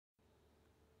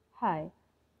Hi,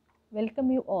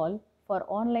 welcome you all for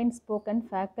online spoken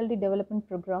faculty development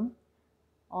program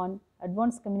on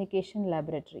Advanced Communication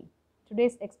Laboratory.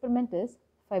 Today's experiment is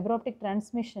fiber optic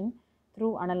transmission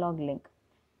through analog link.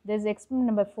 This is experiment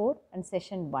number 4 and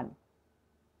session 1.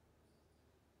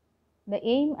 The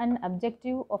aim and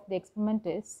objective of the experiment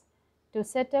is to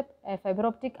set up a fiber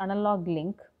optic analog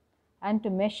link and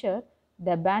to measure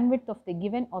the bandwidth of the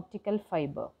given optical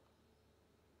fiber.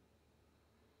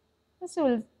 First, we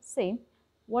will say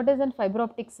what is a fiber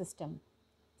optic system.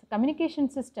 It's a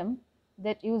communication system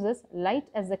that uses light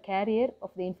as the carrier of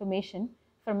the information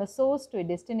from a source to a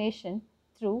destination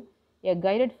through a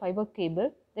guided fiber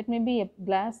cable that may be a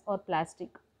glass or plastic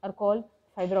are called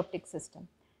fiber optic system.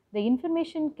 The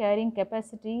information carrying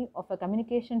capacity of a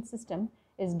communication system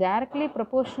is directly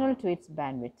proportional to its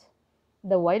bandwidth.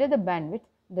 The wider the bandwidth,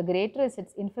 the greater is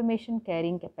its information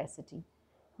carrying capacity.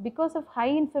 Because of high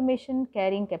information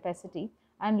carrying capacity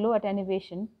and low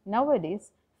attenuation,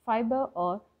 nowadays fiber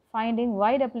are finding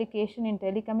wide application in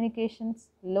telecommunications,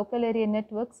 local area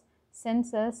networks,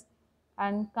 sensors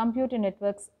and computer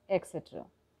networks, etc.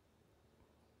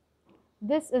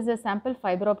 This is a sample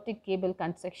fiber optic cable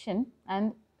construction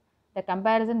and the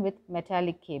comparison with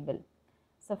metallic cable.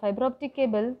 So fiber optic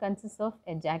cable consists of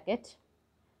a jacket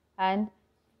and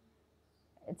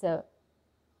it's a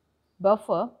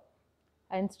buffer,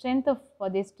 and strength of for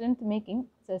the strength making,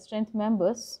 so strength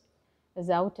members is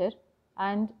outer,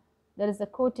 and there is a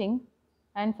coating,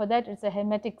 and for that it's a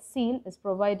hermetic seal is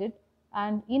provided,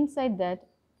 and inside that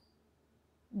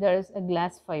there is a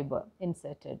glass fiber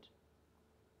inserted.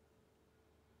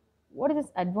 What is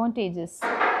the advantages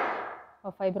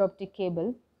of fiber optic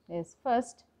cable is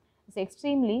first, it's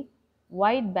extremely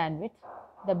wide bandwidth.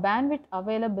 The bandwidth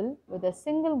available with a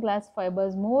single glass fiber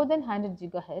is more than 100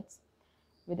 gigahertz.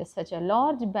 With such a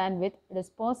large bandwidth, it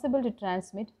is possible to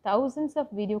transmit thousands of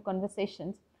video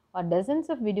conversations or dozens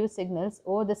of video signals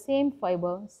over the same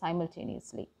fiber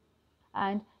simultaneously.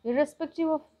 And irrespective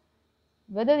of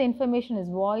whether the information is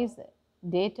voice,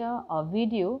 data or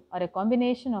video or a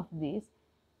combination of these,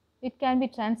 it can be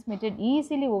transmitted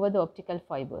easily over the optical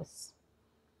fibers.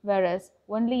 Whereas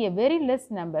only a very less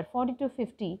number, 40 to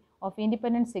 50 of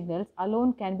independent signals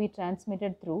alone can be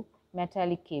transmitted through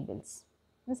metallic cables.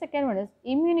 The second one is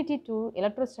immunity to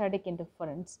electrostatic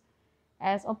interference.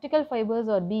 As optical fibers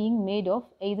are being made of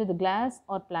either the glass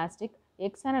or plastic,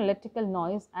 external electrical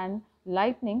noise and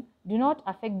lightning do not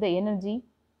affect the energy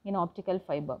in optical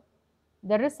fiber.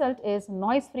 The result is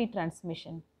noise-free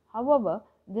transmission. However,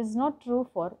 this is not true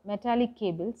for metallic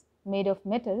cables made of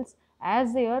metals,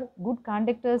 as they are good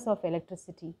conductors of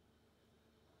electricity.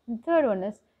 The third one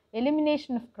is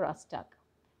elimination of crosstalk.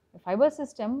 The fiber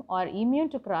system are immune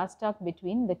to crosstalk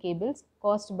between the cables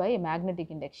caused by a magnetic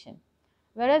induction.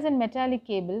 Whereas in metallic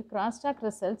cable, crosstalk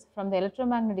results from the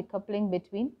electromagnetic coupling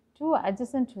between two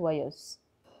adjacent wires,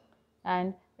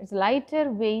 and it's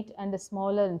lighter weight and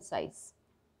smaller in size.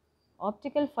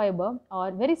 Optical fiber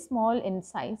are very small in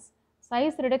size.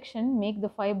 Size reduction make the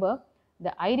fiber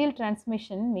the ideal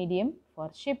transmission medium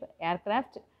for ship,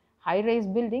 aircraft, high-rise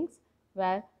buildings,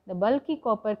 where the bulky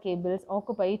copper cables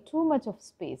occupy too much of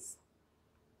space.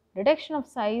 Reduction of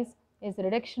size is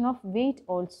reduction of weight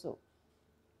also.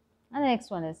 And the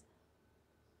next one is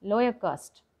lower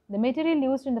cost. The material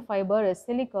used in the fiber is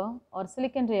silica or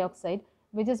silicon dioxide,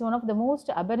 which is one of the most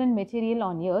abundant material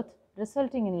on earth,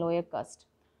 resulting in lower cost.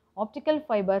 Optical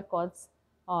fiber costs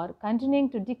are continuing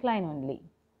to decline only.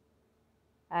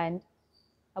 And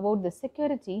about the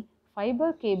security,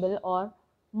 fiber cable are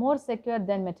more secure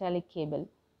than metallic cable.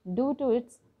 Due to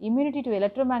its immunity to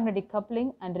electromagnetic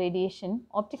coupling and radiation,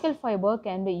 optical fiber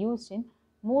can be used in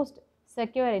most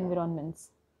secure environments.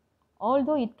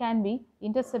 Although it can be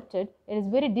intercepted, it is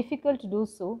very difficult to do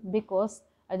so because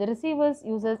at the receiver's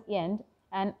user's end,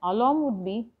 an alarm would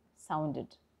be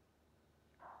sounded.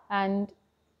 And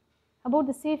about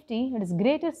the safety, it is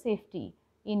greater safety.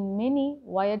 In many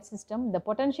wired systems, the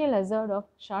potential hazard of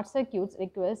short circuits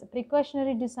requires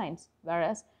precautionary designs,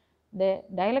 whereas the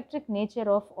dielectric nature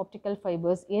of optical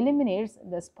fibers eliminates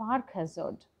the spark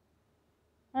hazard.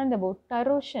 And about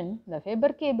corrosion, the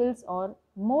fiber cables are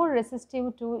more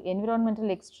resistive to environmental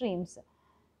extremes.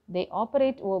 They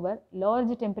operate over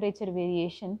large temperature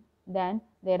variation than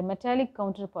their metallic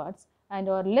counterparts and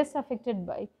are less affected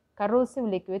by corrosive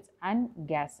liquids and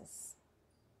gases.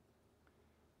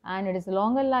 And it is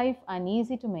longer life and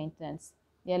easy to maintain.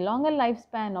 A longer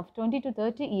lifespan of 20 to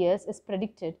 30 years is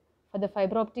predicted for the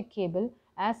fiber optic cable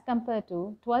as compared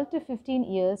to 12 to 15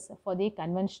 years for the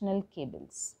conventional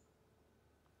cables.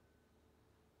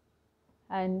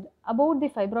 And about the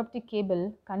fiber optic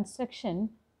cable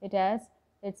construction, it has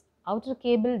its outer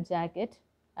cable jacket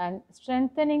and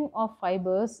strengthening of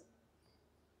fibers,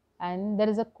 and there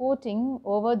is a coating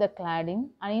over the cladding,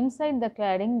 and inside the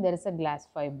cladding there is a glass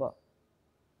fiber.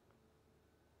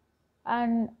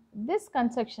 And this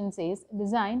construction says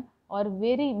design or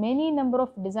very many number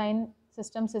of design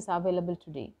systems is available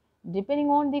today. Depending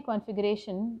on the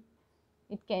configuration,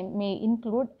 it may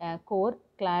include a core,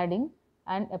 cladding,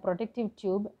 and a protective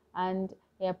tube, and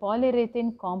a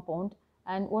polyurethane compound,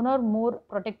 and one or more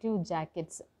protective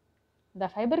jackets. The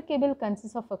fiber cable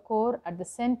consists of a core at the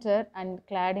center and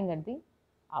cladding at the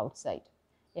outside.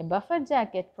 A buffer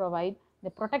jacket provides the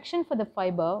protection for the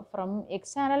fiber from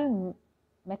external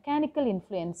mechanical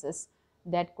influences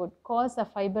that could cause a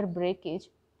fiber breakage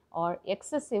or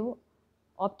excessive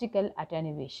optical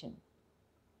attenuation.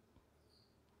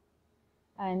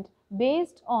 And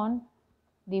based on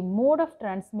the mode of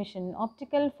transmission,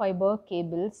 optical fiber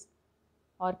cables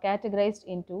are categorized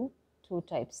into two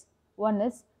types. One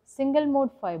is single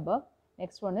mode fiber,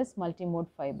 next one is multi-mode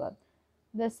fiber.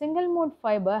 The single mode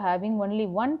fiber having only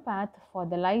one path for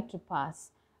the light to pass,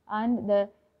 and the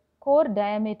core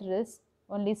diameter is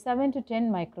only 7 to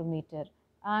 10 micrometer,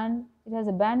 and it has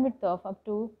a bandwidth of up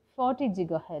to 40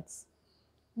 gigahertz.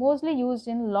 Mostly used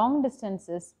in long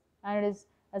distances, and it is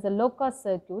as a low-cost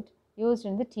circuit used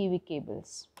in the TV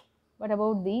cables. But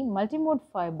about the multimode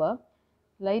fiber,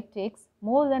 light takes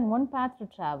more than one path to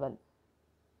travel.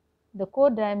 The core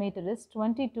diameter is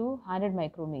 20 to 100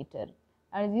 micrometer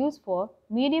and is used for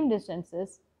medium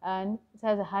distances, and it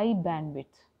has a high bandwidth.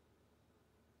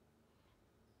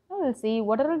 Now we will see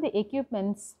what are the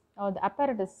equipments or the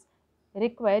apparatus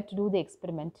required to do the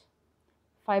experiment.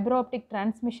 Fiber optic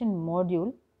transmission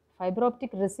module, fiber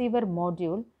optic receiver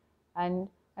module, and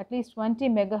at least 20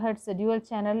 megahertz dual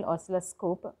channel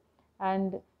oscilloscope,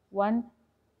 and one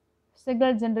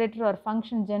signal generator or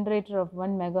function generator of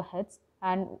 1 megahertz,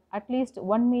 and at least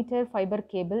 1 meter fiber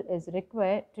cable is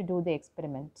required to do the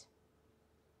experiment.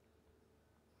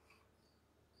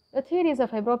 The theories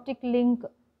of fiber optic link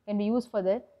can be used for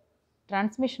the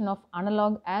transmission of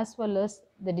analog as well as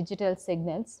the digital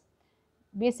signals.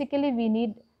 Basically, we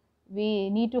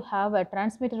need to have a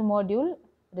transmitter module,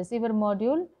 receiver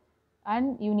module,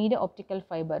 and you need an optical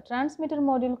fiber. Transmitter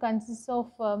module consists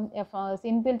of a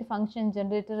inbuilt function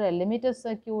generator, a limiter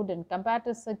circuit, and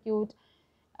comparator circuit,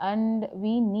 and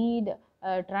we need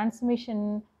a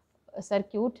transmission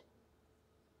circuit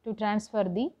to transfer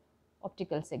the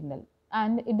optical signal.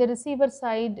 And in the receiver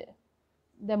side,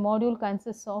 the module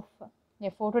consists of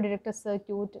a photodetector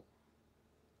circuit,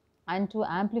 and to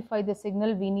amplify the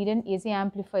signal we need an AC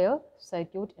amplifier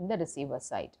circuit in the receiver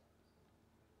side.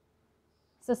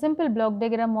 So, simple block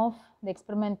diagram of the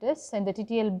experiment is, in the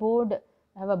TTL board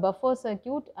I have a buffer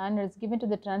circuit and it is given to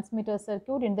the transmitter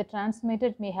circuit. In the transmitter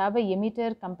it may have a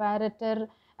emitter, comparator,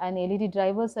 and LED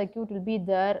driver circuit will be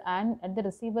there, and at the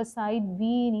receiver side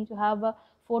we need to have a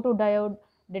photodiode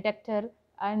detector,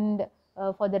 and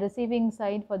for the receiving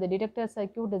side, for the detector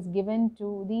circuit is given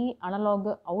to the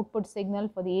analog output signal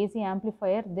for the AC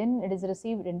amplifier, then it is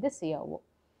received in the CRO.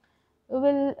 We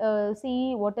will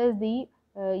see what is the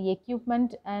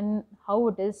equipment and how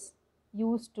it is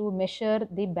used to measure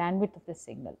the bandwidth of the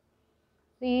signal.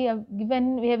 We have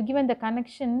given the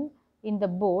connection in the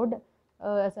board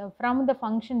from the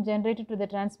function generator to the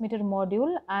transmitter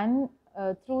module, and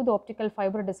through the optical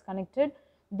fiber disconnected,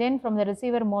 then from the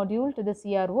receiver module to the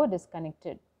CRO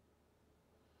disconnected.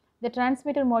 The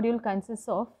transmitter module consists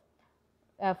of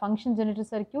a function generator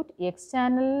circuit,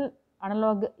 external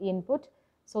analog input.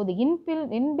 So, the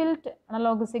inbuilt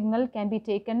analog signal can be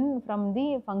taken from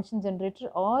the function generator,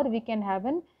 or we can have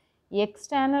an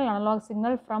external analog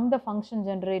signal from the function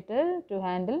generator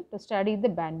to study the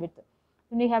bandwidth.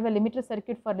 Then we have a limiter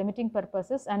circuit for limiting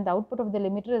purposes, and the output of the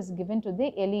limiter is given to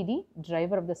the LED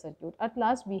driver of the circuit. At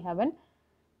last, we have an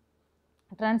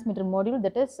transmitter module,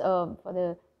 that is for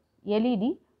the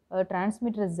LED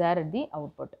transmitter is there at the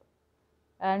output.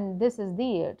 And this is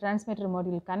the transmitter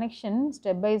module connection,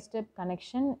 step-by-step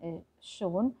connection is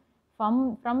shown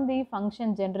from the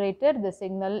function generator, the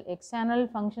signal external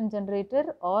function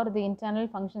generator or the internal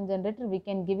function generator, we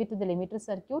can give it to the limiter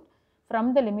circuit.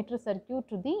 From the limiter circuit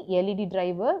to the LED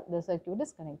driver, the circuit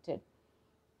is connected.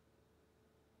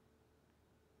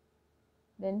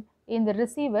 Then in the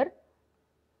receiver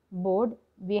board,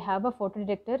 we have a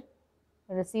photodetector.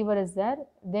 Receiver is there,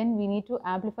 then we need to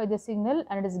amplify the signal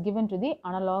and it is given to the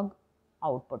analog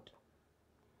output.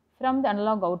 From the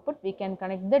analog output we can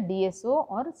connect the DSO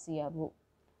or CRO.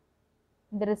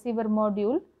 The receiver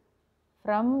module,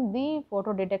 from the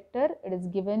photodetector it is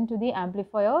given to the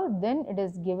amplifier, then it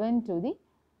is given to the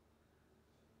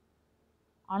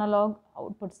analog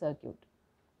output circuit.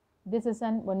 This is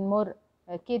one more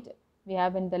kit we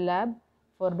have in the lab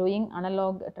for doing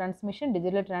analog transmission,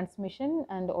 digital transmission,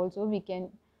 and also we can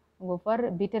go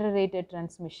for bit error rated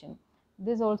transmission.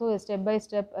 This also a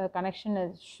step-by-step connection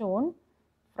is shown.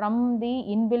 From the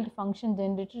inbuilt function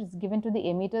generator is given to the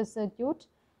emitter circuit.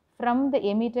 From the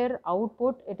emitter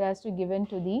output, it has to given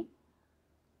to the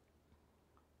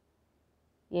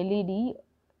LED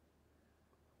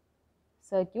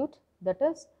circuit, that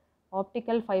is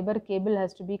optical fiber cable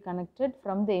has to be connected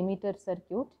from the emitter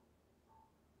circuit.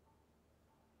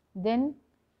 Then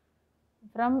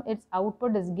from its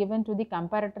output is given to the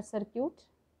comparator circuit.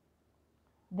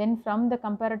 Then from the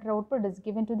comparator output is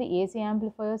given to the AC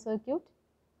amplifier circuit.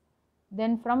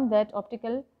 Then from that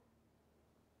optical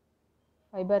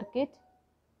fiber kit,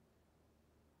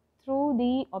 through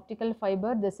the optical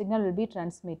fiber the signal will be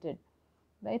transmitted,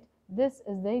 right? This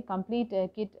is the complete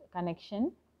kit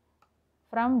connection.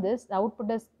 From this, the output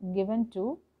is given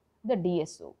to the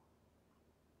DSO.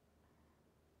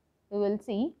 We will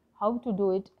see how to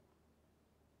do it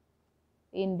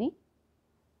in the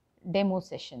demo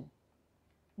session.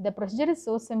 The procedure is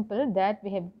so simple that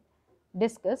we have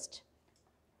discussed.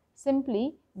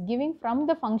 Simply giving from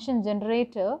the function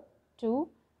generator to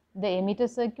the emitter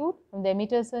circuit, from the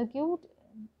emitter circuit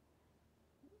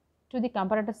to the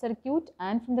comparator circuit,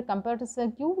 and from the comparator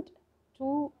circuit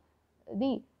to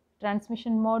the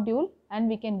transmission module, and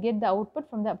we can get the output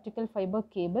from the optical fiber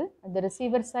cable. At the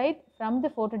receiver side, from the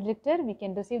photodetector we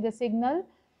can receive the signal,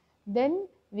 then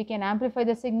we can amplify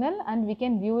the signal and we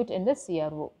can view it in the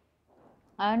CRO.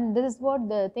 And this is what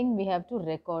the thing we have to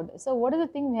record. So what is the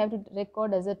thing we have to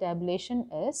record as a tabulation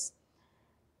is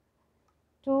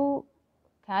to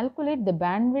calculate the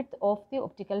bandwidth of the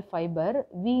optical fiber.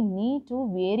 We need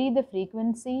to vary the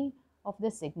frequency of the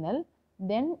signal,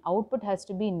 then output has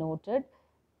to be noted.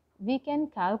 We can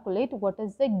calculate what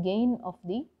is the gain of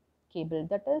the cable,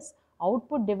 that is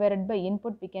output divided by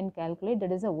input we can calculate,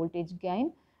 that is a voltage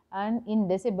gain, and in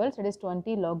decibels it is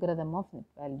 20 logarithm of net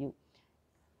value.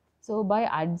 So by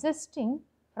adjusting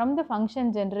from the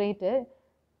function generator,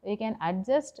 we can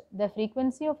adjust the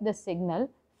frequency of the signal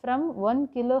from 1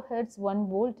 kilohertz 1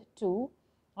 volt to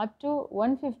up to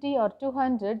 150 or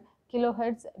 200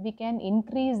 kilohertz. We can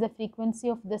increase the frequency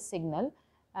of the signal,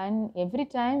 and every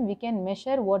time we can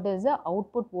measure what is the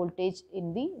output voltage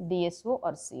in the DSO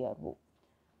or CRO.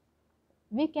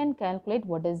 We can calculate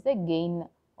what is the gain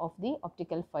of the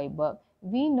optical fiber.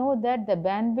 We know that the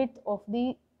bandwidth of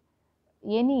the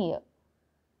any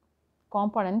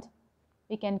component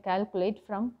we can calculate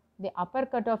from the upper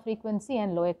cutoff frequency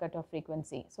and lower cutoff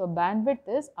frequency. So bandwidth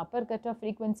is upper cutoff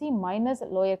frequency minus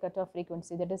lower cutoff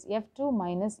frequency, that is F2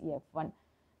 minus F1.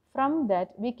 From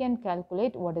that we can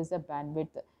calculate what is the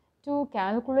bandwidth. To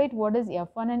calculate what is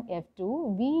F1 and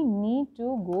F2, we need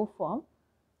to go for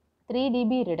 3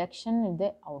 dB reduction in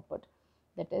the output.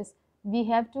 That is, we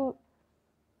have to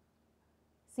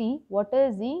see what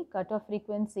is the cutoff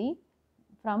frequency.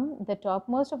 From the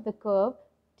topmost of the curve,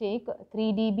 take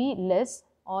 3 dB less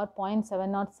or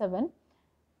 0.707.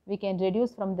 We can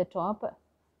reduce from the top,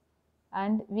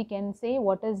 and we can say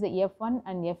what is the F1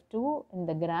 and F2 in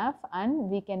the graph, and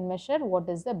we can measure what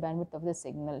is the bandwidth of the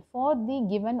signal. For the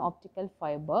given optical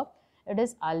fiber, it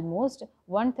is almost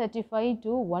 135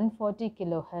 to 140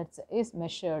 kilohertz is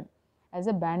measured as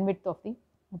a bandwidth of the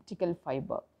optical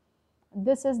fiber.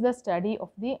 This is the study of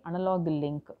the analog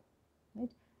link. Right?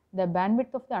 The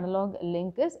bandwidth of the analog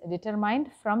link is determined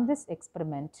from this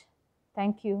experiment.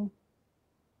 Thank you.